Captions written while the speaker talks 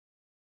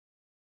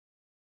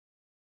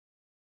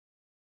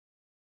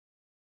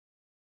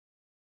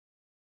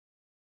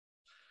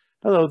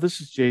Hello, this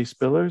is Jay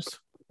Spillers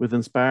with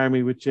Inspire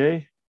Me with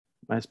Jay.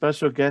 My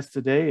special guest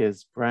today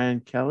is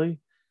Bryan Kelly.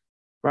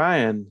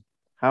 Bryan,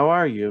 how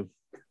are you?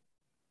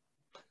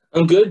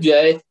 I'm good,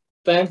 Jay.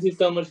 Thank you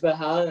so much for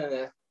having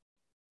me.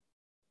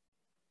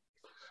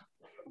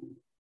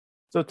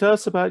 So tell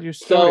us about your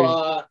So,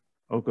 story.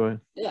 Oh, go ahead.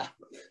 yeah.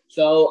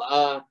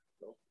 So,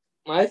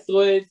 my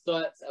story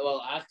starts,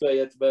 well, actually,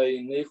 it's a very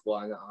unique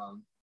one.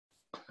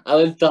 I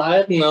was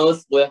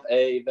diagnosed with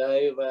a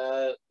very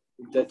rare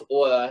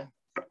disorder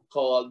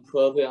called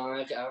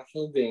propionic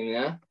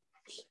acidemia.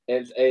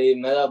 It's a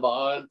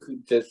metabolic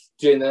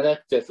genetic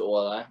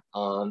disorder,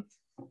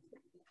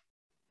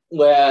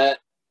 where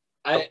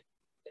I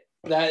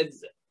that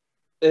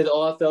is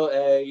also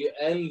a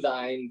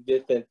enzyme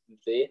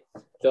deficiency.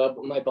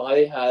 So my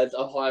body has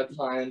a hard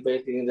time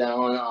breaking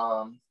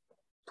down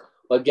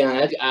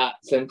organic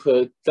fats and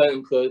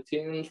certain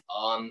proteins.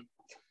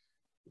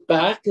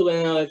 Back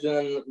when I was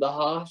in the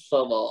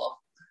hospital,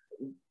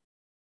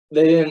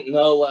 they didn't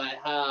know what I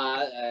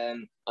had,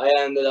 and I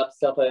ended up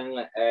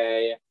suffering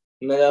a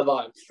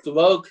metabolic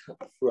stroke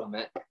from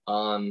it.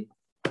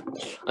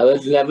 I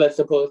was never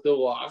supposed to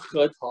walk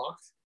or talk.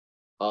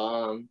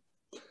 Um,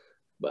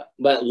 but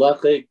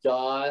luckily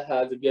God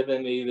has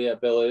given me the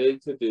ability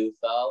to do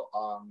so.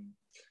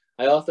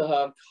 I also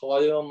have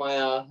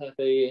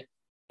cardiomyopathy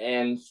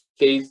and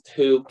stage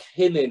 2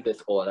 kidney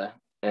disorder,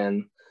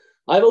 and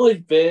I've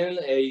always been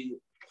a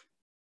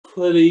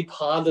pretty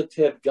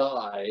positive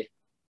guy.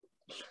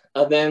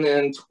 And then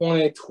in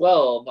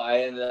 2012,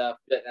 I ended up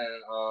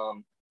getting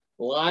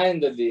Lyme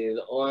disease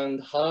on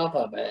top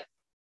of it,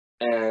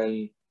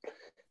 and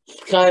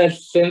kind of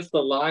since the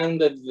Lyme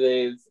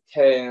disease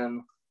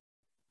came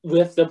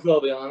with the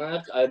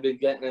probiotic, I've been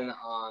getting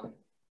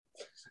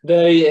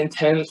very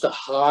intense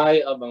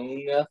high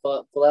ammonia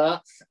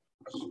flux,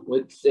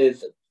 which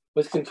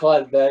can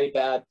cause very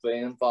bad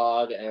brain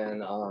fog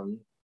and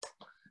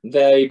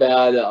very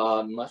bad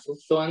muscle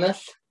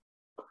soreness.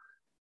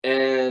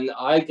 And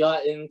I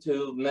got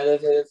into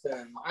meditation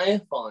and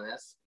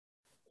mindfulness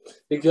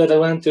because I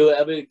went to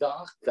every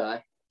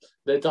doctor.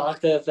 The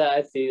doctors that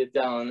I see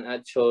down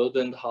at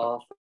Children's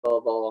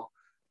Hospital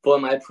for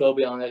my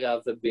propionic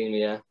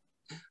acidemia.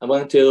 I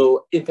went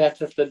to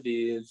infectious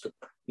disease,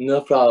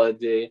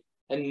 nephrology,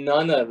 and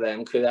none of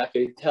them could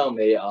actually tell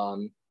me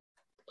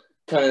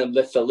kind of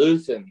the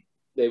solution.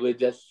 They would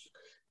just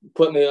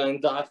put me on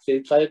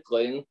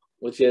doxycycline,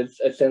 which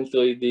is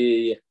essentially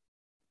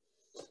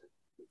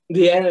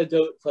the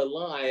antidote for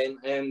Lyme,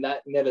 and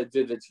that never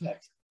did the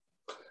trick.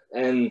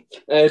 And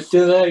as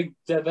soon as I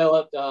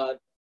developed a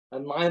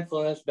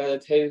mindfulness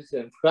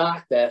meditation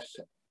practice,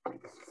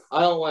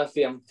 I don't want to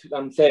say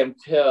I'm saying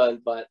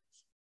cured, but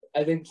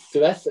I think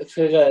stress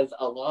triggers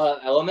a lot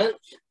of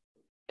elements,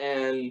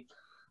 and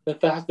the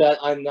fact that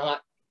I'm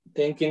not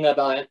thinking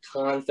about it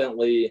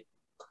constantly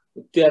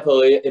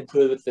definitely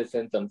improves the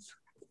symptoms.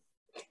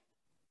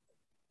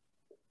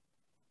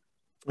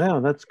 Oh,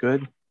 that's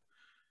good.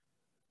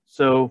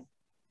 So,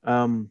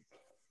 do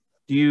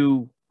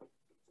you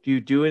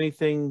do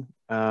anything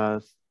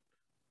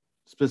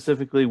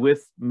specifically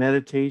with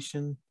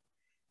meditation?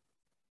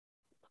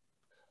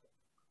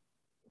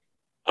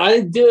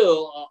 I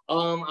do.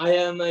 I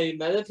am a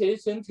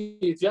meditation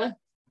teacher.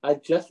 I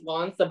just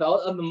launched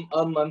about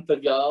a month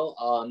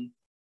ago.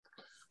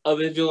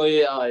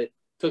 Originally, I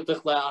took a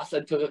class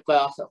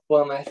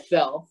for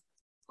myself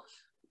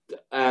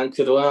and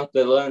to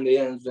learn the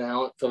ins and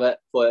outs of it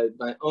for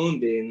my own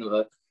being.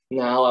 But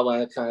now I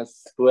want to kind of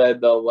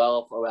spread the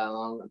wealth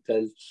around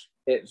because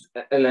it's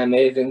an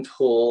amazing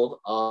tool.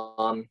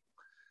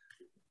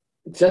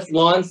 Just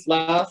launched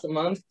last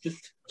month,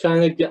 just trying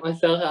to get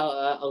myself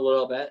out a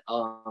little bit.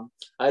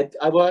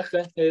 I work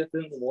with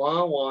patients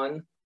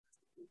one-on-one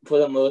for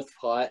the most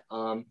part.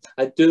 I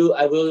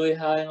will be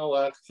having a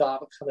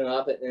workshop coming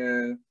up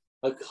in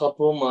a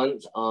couple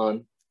months.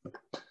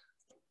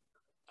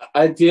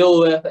 I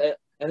deal with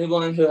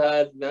anyone who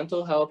has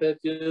mental health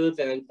issues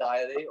and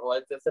anxiety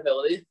or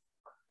disabilities.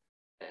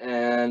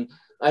 And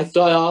I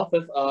start off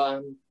with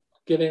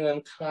giving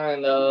them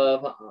kind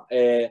of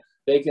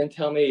they can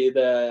tell me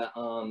the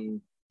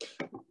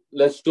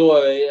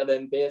story, and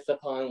then based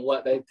upon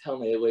what they tell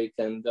me, we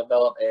can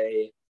develop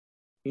a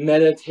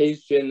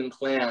meditation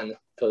plan,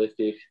 so to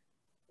speak.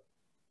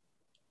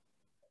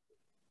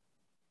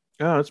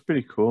 Oh, that's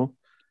pretty cool.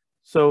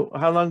 So,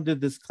 how long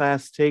did this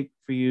class take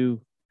for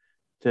you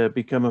to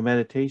become a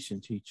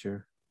meditation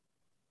teacher?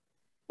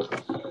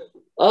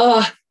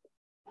 Uh,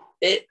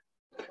 it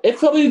it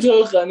probably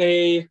took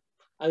me,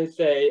 I would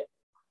say,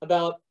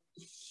 about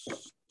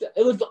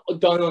it was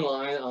done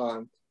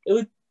online.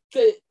 It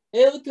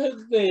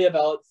took me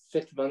about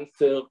 6 months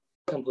to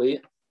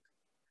complete,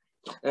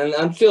 and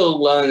I'm still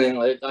learning.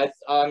 Like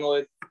I'm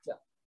always,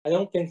 I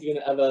don't think you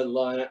can ever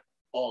learn it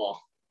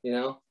all. You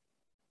know,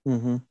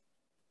 Mm-hmm.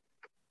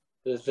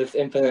 there's this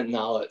infinite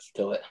knowledge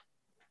to it.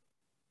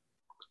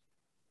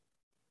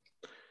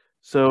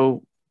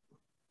 So,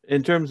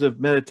 in terms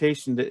of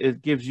meditation,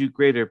 it gives you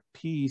greater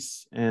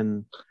peace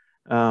and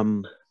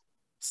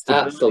stability in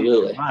your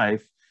Absolutely.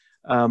 life.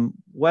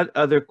 What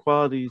other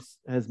qualities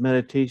has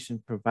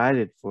meditation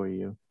provided for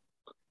you?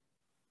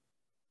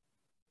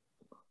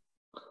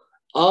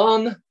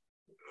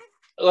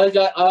 Like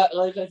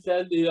I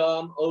said, the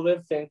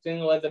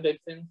overthinking was a big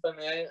thing for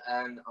me,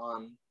 and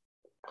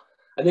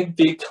I think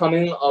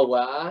becoming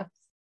aware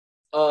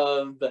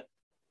of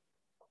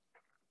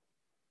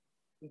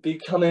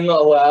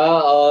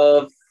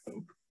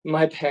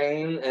my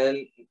pain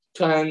and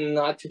trying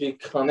not to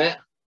become it,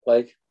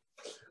 like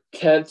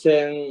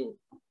catching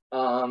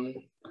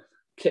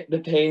the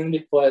pain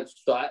before it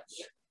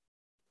starts,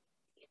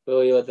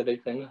 really was a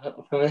big thing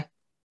for me.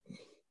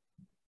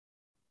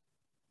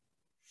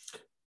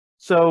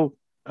 So,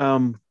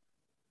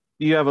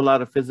 you have a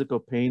lot of physical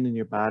pain in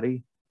your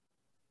body?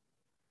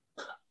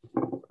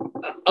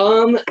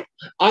 I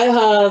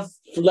have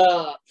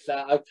flare-ups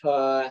that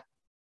occur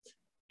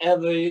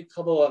every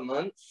couple of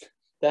months.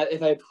 That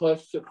if I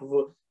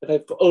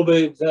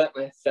overexert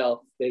myself,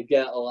 they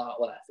get a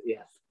lot less.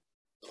 Yes.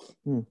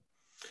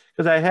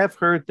 Because I have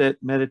heard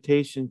that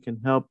meditation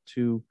can help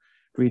to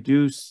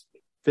reduce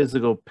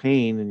physical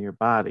pain in your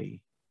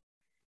body.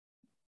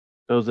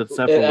 Those that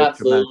suffer with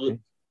traumatic pain.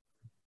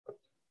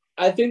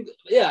 I think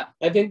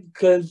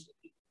because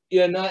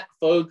you're not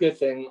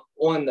focusing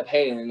on the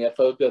pain, and you're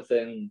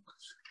focusing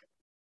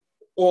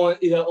on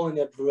either on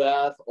your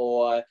breath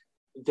or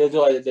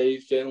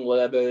visualization,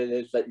 whatever it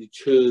is that you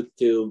choose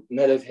to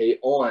meditate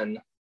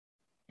on.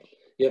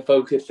 You're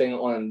focusing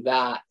on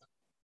that,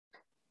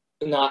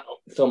 not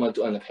so much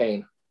on the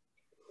pain.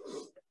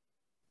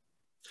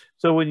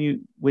 So when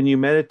you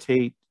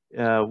meditate,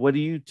 what do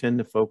you tend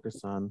to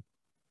focus on?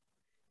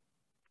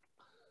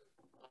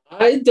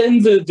 I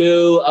tend to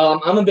do.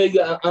 I'm big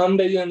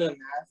into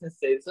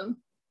manifestation.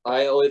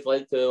 I always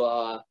like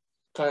to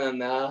kind of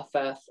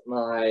manifest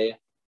my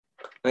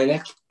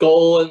next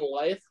goal in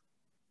life.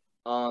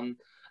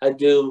 I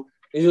do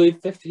usually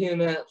 15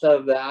 minutes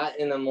of that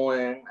in the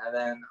morning, and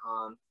then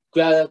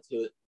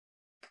gratitude.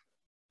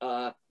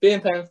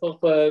 Being thankful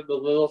for the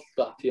little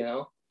stuff, you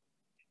know.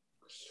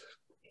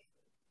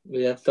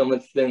 We have so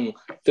much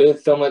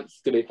there's so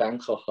much to be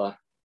thankful for.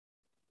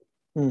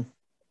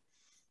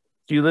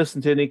 Do you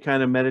listen to any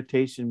kind of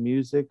meditation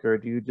music, or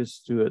do you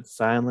just do it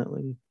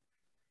silently?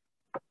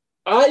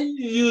 I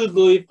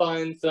usually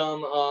find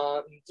some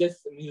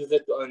just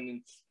music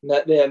on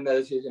they have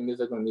meditation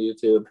music on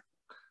YouTube.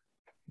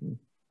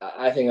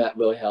 I think that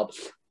really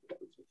helps.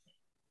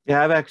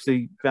 Yeah, I've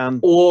actually found.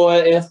 Or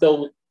if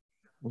the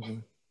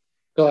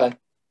Go ahead.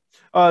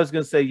 Oh, I was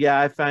going to say, yeah,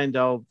 I find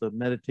all the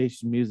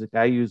meditation music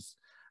I use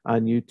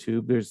on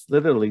YouTube. There's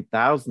literally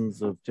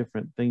thousands of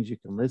different things you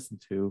can listen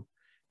to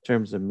in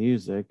terms of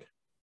music.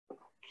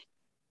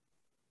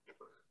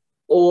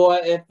 Or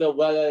if the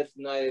weather is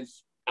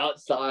nice,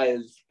 outside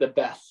is the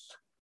best.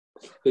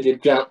 Because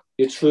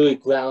you truly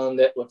ground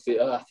it with the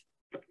earth.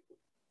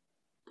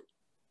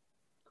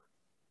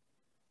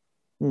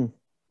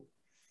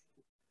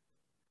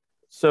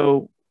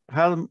 So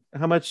how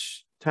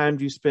much time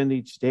do you spend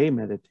each day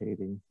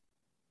meditating?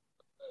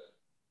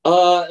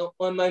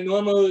 On my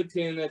normal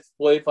routine, it's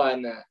 45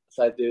 minutes.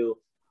 I do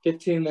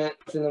 15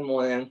 minutes in the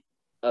morning,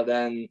 and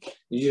then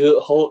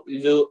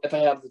if I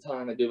have the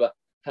time, I do about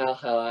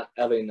half hour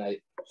every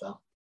night. So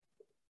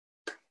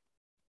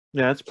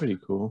yeah, that's pretty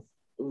cool.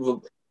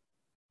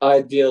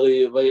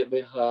 Ideally, right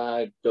before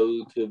I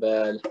go to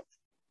bed.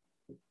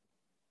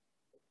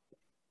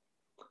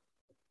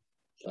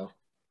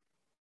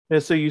 Yeah,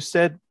 so you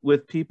said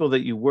with people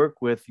that you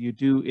work with, you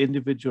do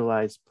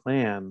individualized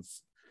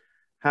plans.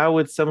 How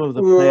would some of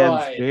the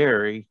plans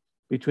vary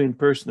between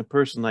person to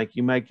person? Like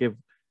you might give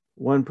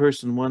one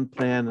person one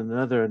plan and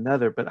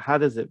another, but how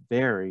does it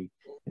vary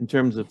in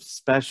terms of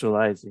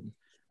specializing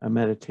a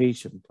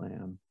meditation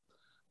plan?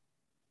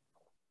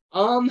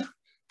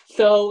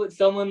 So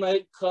someone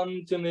might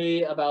come to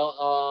me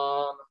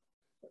about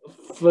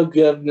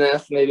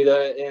forgiveness. Maybe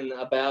they're in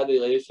a bad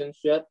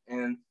relationship,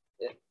 and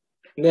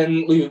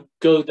then we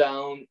go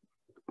down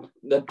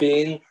the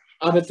being.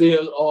 Obviously,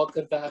 it all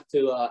comes back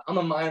to I'm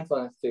a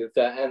mindfulness teacher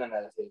and a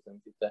meditation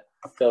teacher.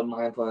 So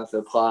mindfulness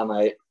is part of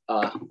my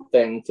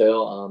thing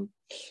too.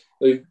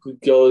 We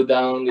go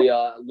down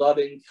the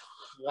loving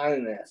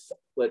kindness,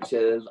 which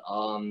is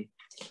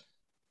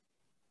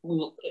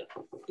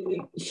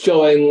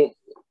showing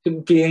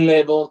being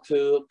able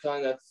to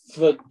kind of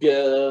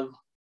forgive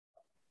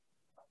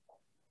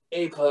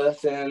a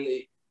person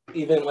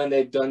even when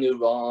they've done you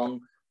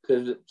wrong,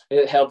 because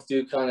it helps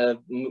you kind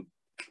of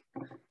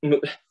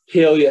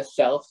heal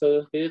yourself, so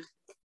to speak.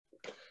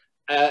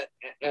 Or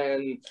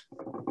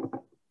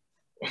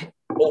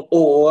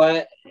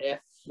if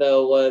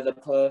there was a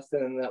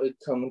person that would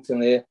come to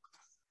me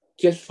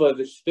just for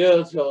the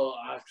spiritual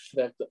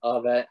aspect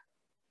of it,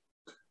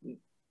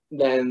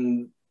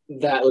 then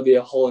that would be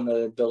a whole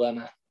nother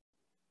dilemma.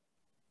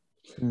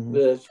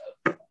 There's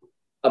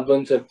a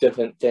bunch of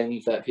different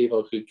things that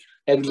people could.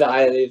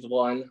 Anxiety is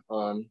one.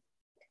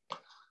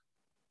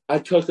 I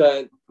took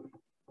a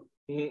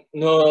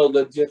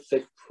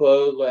neurologistics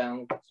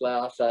program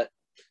class that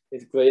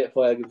is great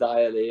for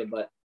anxiety,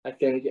 but I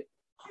think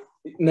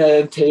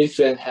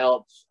meditation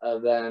helps,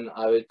 then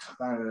I would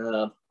kind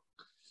of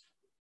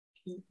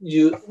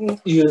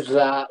use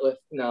that with,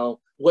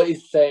 what you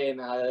say,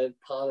 and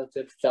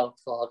positive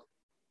self-talk,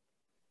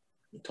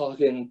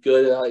 talking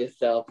good about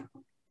yourself.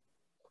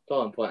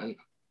 So important.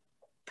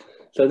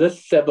 So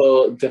there's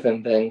several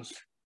different things.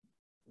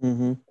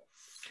 Mm-hmm.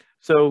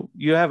 So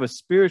you have a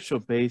spiritual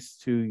base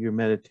to your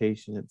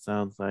meditation, it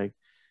sounds like.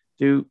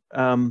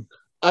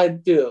 I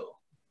do.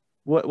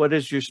 What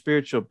is your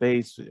spiritual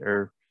base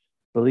or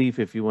belief,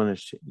 if you want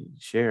to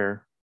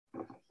share?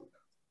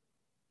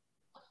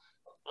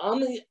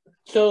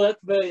 So that's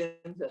very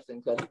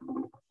interesting, because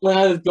when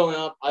I was growing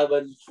up, I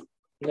was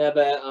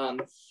never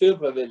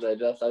super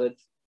religious. I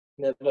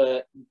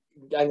never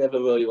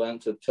really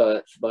went to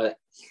church, but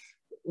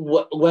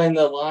when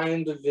the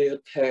Lyme disease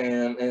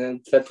came,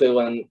 and especially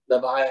when the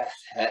virus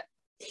hit,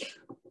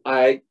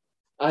 I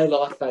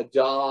lost my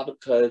job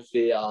because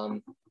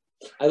I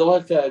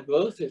worked at a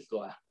grocery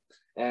store,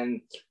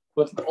 and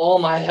with all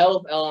my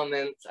health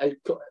elements,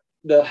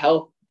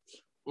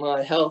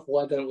 my health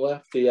wasn't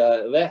worth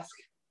the risk,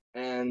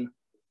 and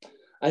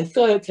I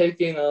started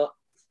taking a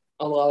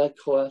lot of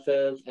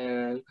courses,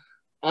 and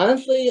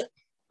honestly,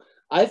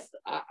 I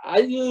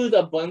use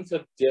a bunch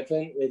of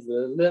different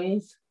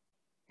religions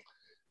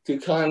to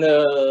kind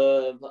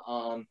of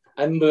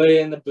I'm very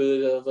into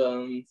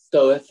Buddhism.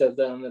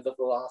 Stoicism is a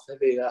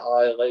philosophy that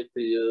I like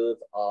to use.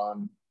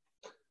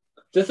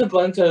 Just a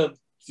bunch of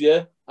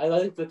I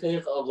like to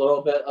take a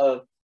little bit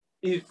of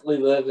each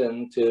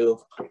religion to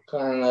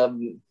kind of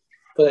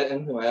put it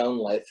into my own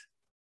life.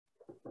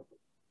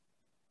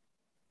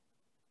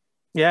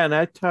 Yeah, and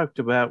I talked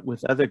about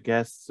with other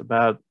guests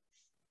about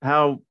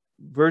how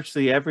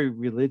virtually every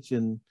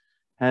religion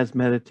has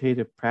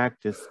meditative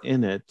practice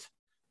in it,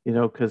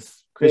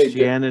 because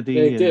Christianity.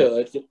 They do.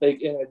 It's just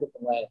like in a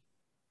different way.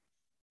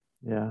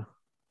 Yeah.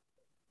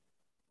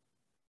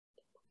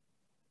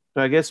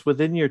 So I guess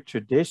within your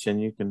tradition,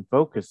 you can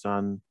focus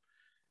on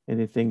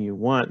anything you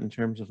want in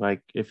terms of,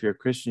 like, if you're a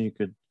Christian, you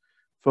could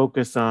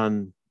focus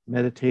on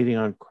meditating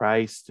on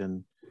Christ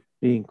and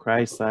being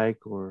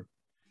Christ-like, or,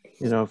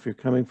 if you're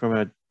coming from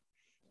a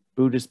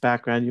Buddhist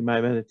background, you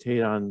might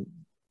meditate on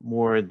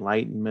more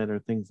enlightenment or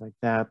things like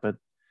that. But,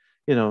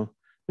 there'd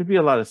be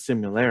a lot of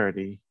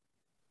similarity.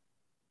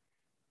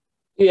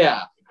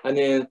 Yeah. I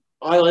mean,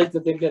 I like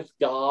to think of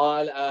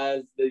God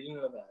as the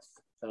universe.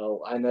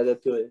 So I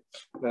meditate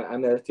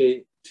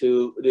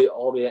to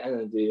all the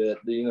energy that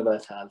the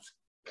universe has.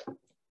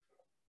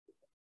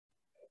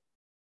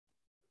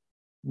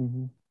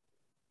 Mm-hmm.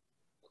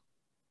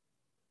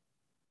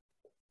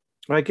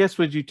 Well, I guess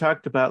what you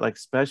talked about, like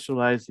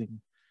specializing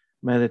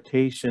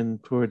meditation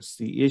towards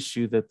the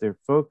issue that they're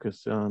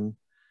focused on,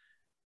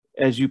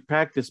 as you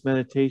practice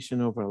meditation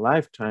over a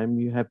lifetime,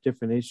 you have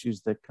different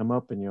issues that come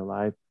up in your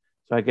life.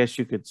 So I guess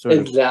you could sort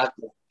of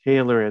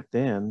tailor it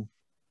then.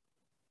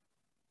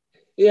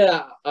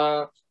 Yeah.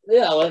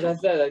 Like I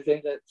said, I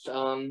think that's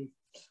kind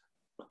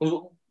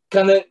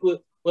of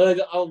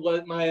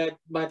what my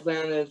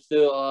plan is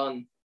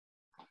to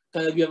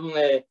kind of give them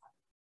a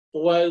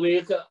 4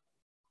 week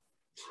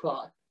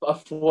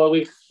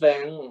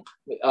thing.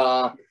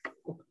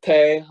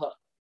 Pay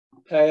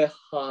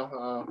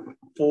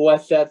 4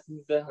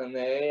 sessions a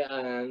day,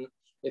 and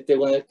if they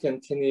want to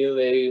continue,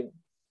 they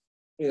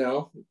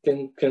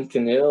can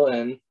continue,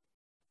 and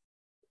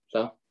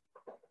so.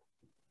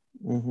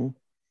 Mm-hmm.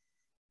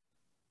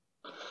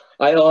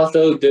 I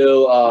also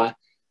do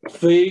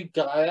free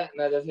guided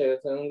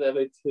meditations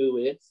every 2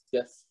 weeks,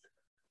 just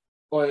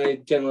on a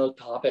general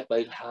topic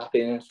like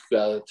happiness,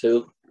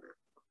 gratitude,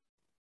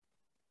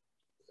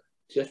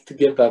 just to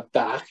give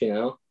back,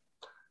 Do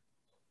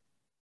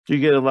you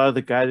get a lot of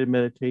the guided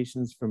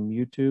meditations from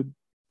YouTube?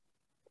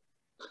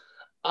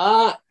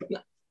 No,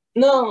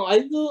 I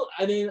do.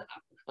 I mean,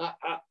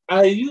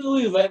 I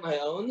usually write my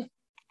own.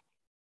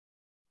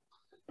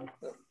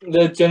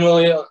 They're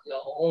generally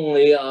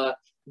only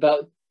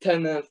about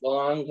 10 minutes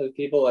long, because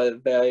people are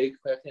very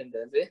quick and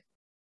busy.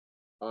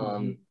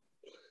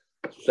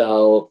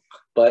 So,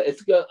 but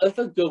it's good. It's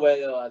a good way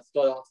to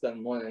start off the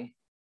morning.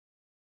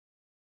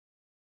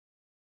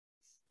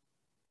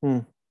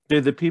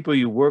 Do the people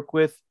you work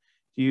with,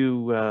 do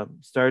you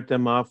start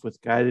them off with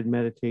guided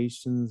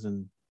meditations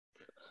and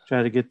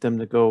try to get them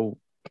to go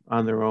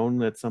on their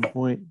own at some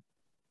point?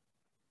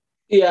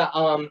 Yeah,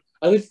 I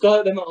would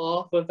start them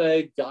off with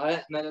a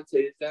guided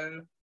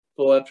meditation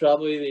for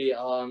probably the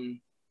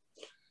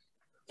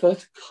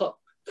first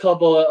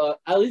couple,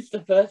 at least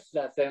the first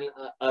session,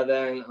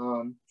 then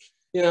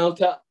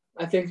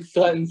I think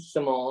starting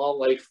small,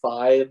 like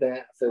 5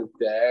 minutes a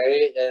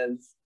day,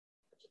 is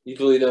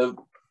usually the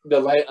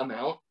right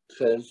amount,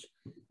 because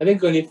I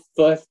think when you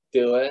first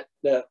do it,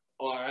 there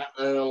are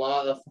a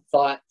lot of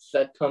thoughts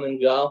that come and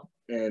go,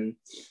 and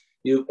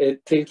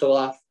it takes a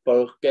lot of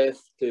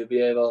focus to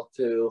be able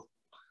to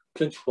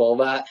control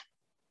that.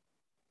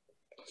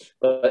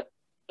 But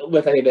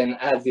with anything,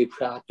 as you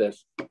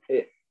practice,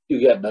 you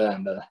get better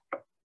and better.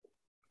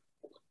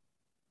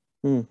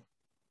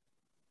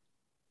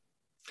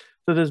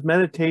 So does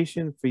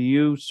meditation for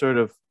you sort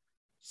of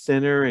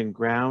center and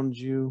ground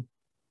you?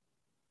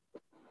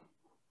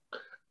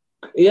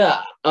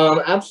 Yeah,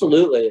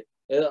 absolutely.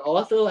 It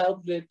also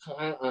helps me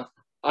kind of,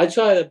 I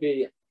try to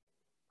be,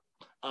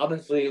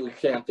 obviously we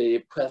can't be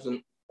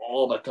present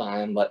all the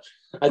time, but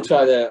I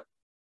try to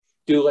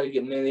do like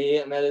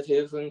mini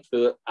meditations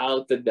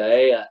throughout the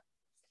day that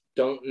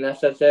don't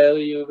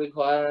necessarily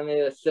require me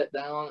to sit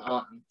down,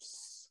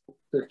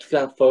 to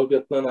kind of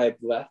focus on my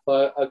breath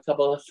for a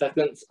couple of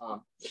seconds.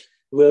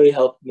 Really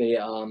helped me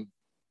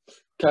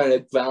kind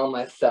of ground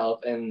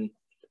myself and,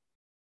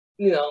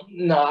 you know,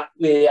 not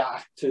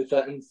react to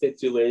certain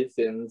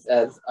situations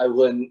as I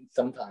would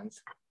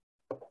sometimes.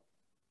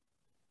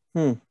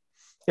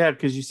 Yeah,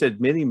 because you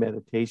said mini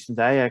meditations.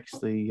 I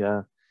actually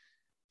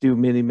do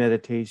mini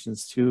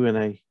meditations too, and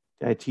I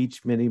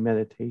teach mini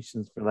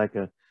meditations for like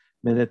a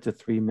minute to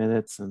 3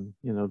 minutes, and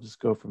you know, just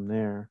go from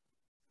there.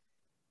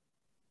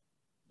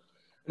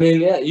 I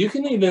mean, yeah, you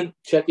can even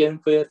check in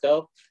for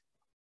yourself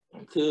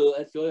to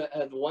as short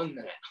as 1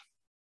 minute.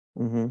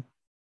 Mm-hmm.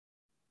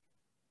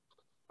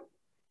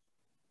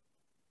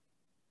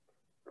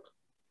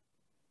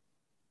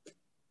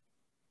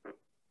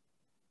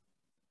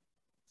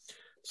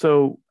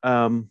 So,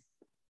 do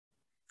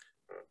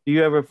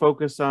you ever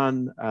focus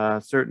on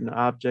certain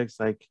objects?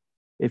 Like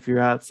if you're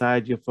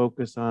outside, you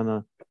focus on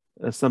a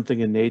something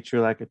in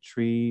nature, like a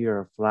tree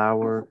or a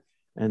flower,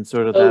 and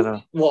sort of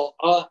that. Well,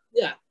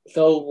 yeah.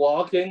 So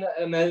walking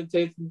and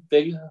meditation,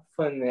 big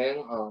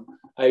thing.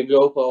 I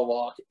go for a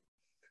walk.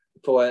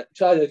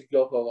 Try to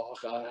go for a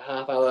walk a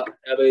half hour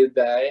every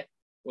day.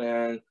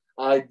 When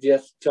I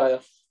just try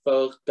to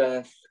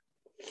focus,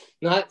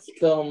 not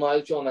so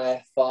much on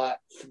my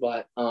thoughts,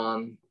 but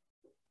kind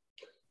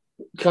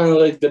of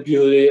like the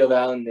beauty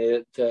around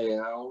it, you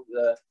know,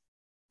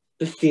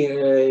 the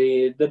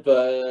scenery, the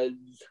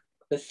birds,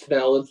 the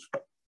smells.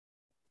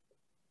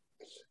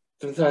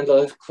 Sometimes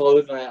I'll just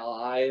close my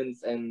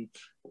eyes and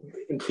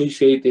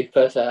appreciate the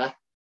fresh air.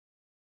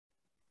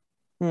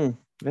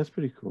 That's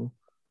pretty cool.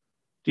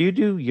 Do you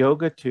do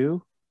yoga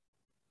too?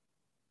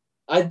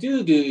 I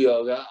do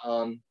yoga.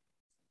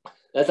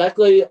 That's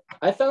actually,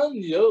 I found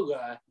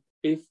yoga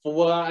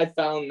before I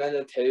found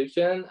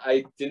meditation.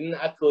 I didn't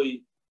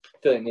actually,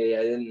 I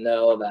didn't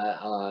know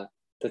that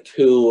the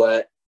two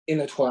were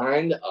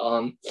intertwined.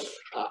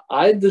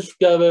 I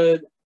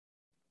discovered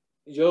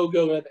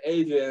yoga with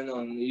Adrian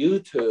on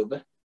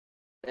YouTube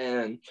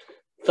and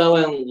fell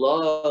in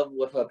love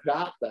with her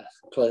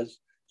practice because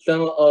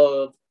some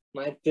of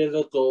my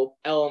physical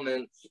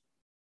elements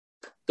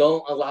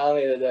don't allow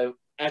me to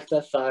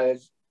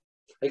exercise.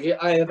 Like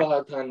I have a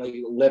hard time like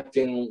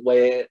lifting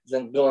weights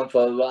and going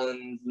for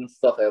runs and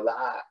stuff like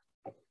that.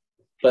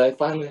 But I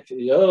find with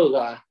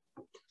yoga,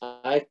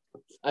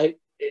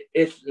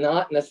 it's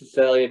not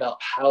necessarily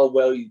about how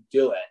well you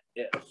do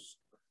it. It's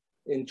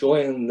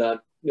enjoying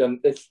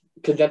it's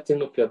connecting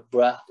with your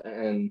breath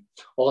and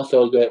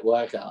also a great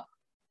workout.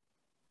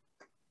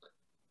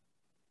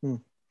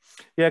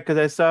 Yeah, because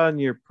I saw on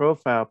your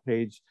profile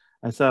page,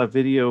 I saw a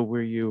video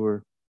where you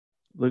were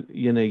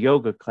in a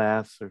yoga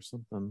class or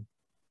something.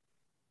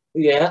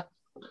 Yeah.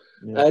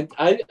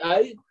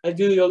 I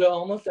do yoga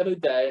almost every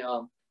day.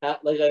 I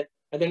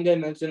think I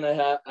mentioned I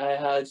had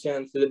a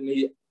chance to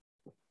meet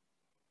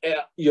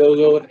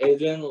yoga with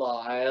Adrian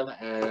live,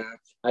 and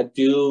I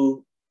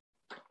do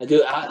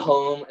at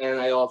home, and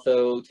I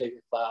also take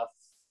a class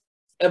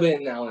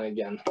every now and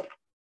again.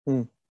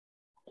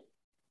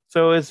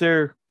 So is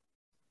there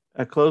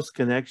a close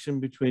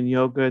connection between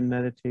yoga and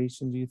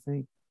meditation, do you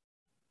think?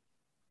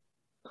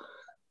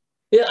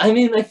 Yeah, I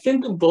mean, I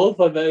think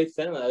both are very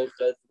similar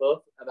because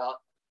both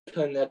about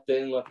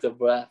connecting with the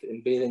breath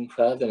and being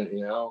present,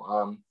 you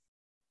know.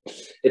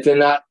 If you're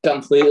not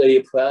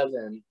completely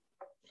present,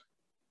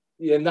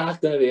 you're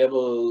not going to be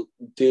able to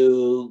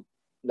do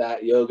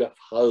that yoga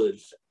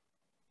pose.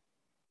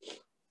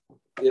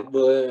 It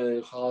really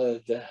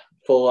requires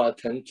full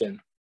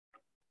attention.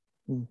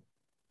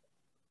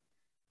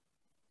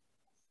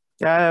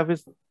 Yeah, I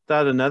always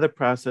thought another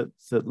process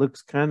that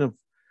looks kind of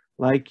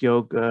like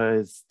yoga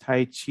is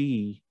Tai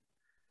Chi.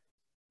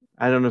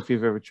 I don't know if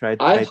you've ever tried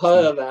Tai Chi. I've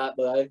heard of that,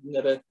 but I've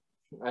never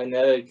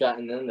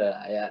gotten into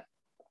that yet.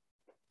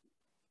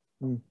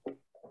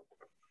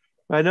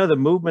 I know the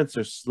movements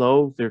are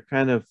slow. They're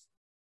kind of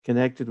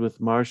connected with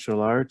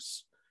martial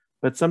arts,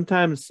 but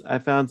sometimes I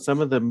found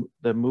some of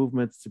the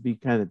movements to be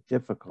kind of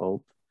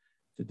difficult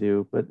to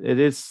do, but it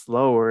is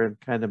slower and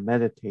kind of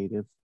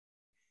meditative.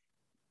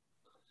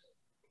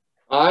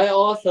 I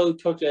also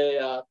took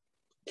a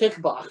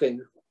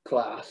kickboxing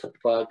class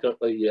for a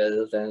couple of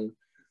years, and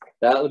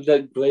that was a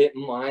great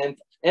mind.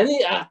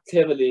 Any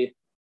activity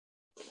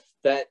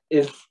that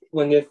is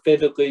when you're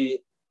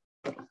physically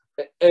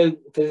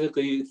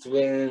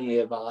straining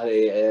your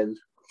body is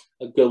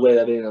a good way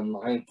of being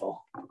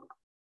mindful.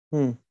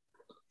 Well,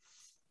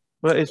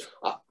 it's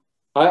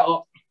I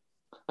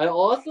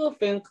also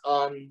think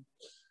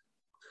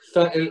certain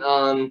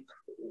certain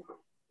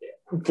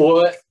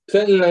board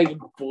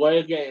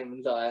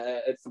games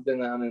it's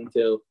something I'm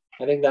into.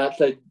 I think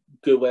that's a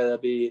good way to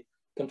be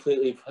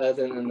completely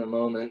present in the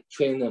moment,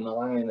 train the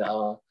mind.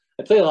 I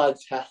play a lot of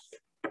chess.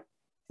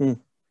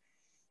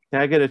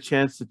 I get a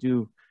chance to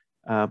do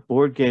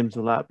board games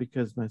a lot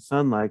because my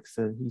son likes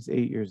it. He's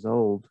 8 years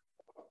old.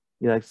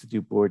 He likes to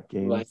do board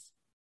games. Right.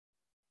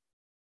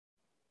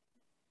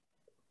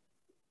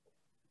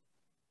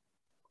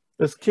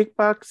 Does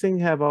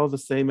kickboxing have all the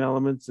same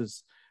elements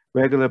as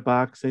regular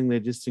boxing? They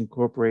just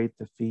incorporate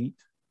the feet?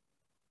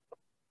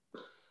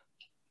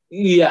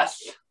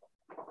 Yes.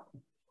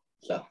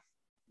 So,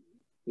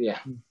 yeah.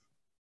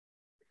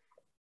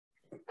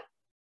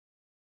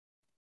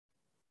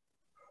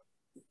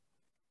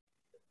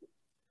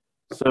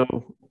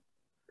 So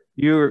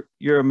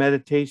you're a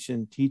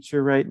meditation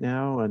teacher right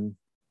now, and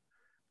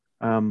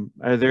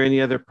are there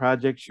any other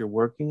projects you're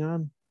working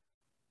on?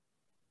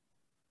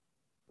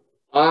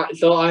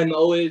 So I'm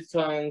always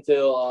trying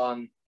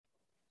to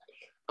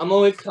I'm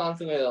always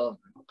constantly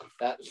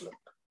that's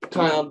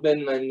kind of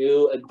been my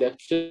new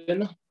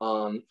addiction.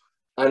 I'm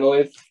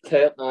always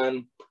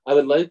I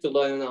would like to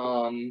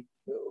learn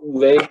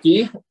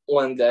Reiki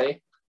one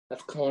day.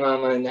 That's kind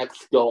of my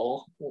next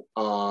goal.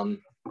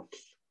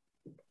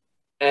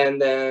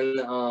 And then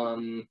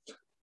I'm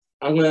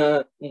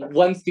gonna,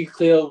 once you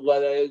clear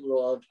what I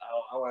love,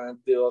 I want to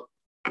do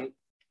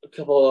a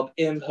couple of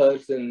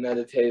in-person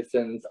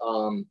meditations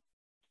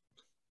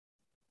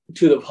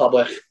to the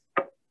public,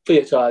 free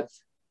of charge,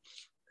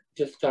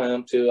 just kind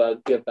of to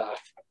give back.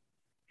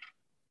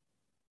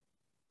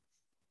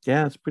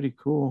 Yeah, it's pretty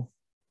cool.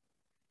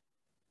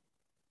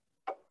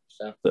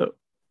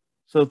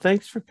 So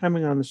thanks for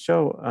coming on the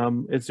show.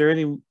 Is there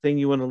anything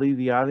you want to leave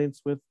the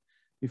audience with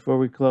before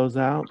we close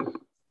out?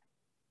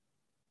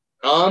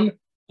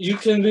 You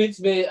can reach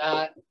me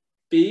at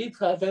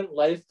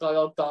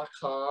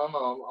bepresentlifestyle.com.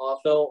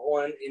 Also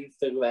on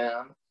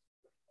Instagram,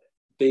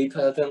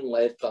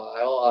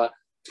 bepresentlifestyle,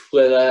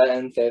 Twitter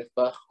and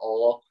Facebook,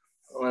 all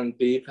on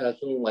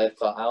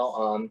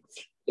bepresentlifestyle.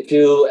 If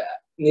you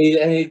need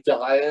any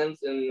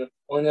guidance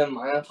on your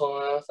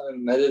mindfulness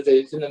and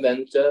meditation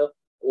adventure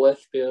or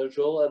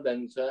spiritual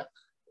adventure,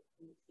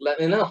 let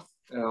me know,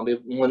 and I'll be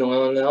more than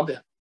willing to help you.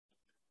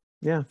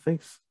 Yeah,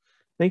 thanks.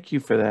 Thank you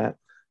for that.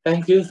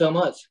 Thank you so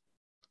much.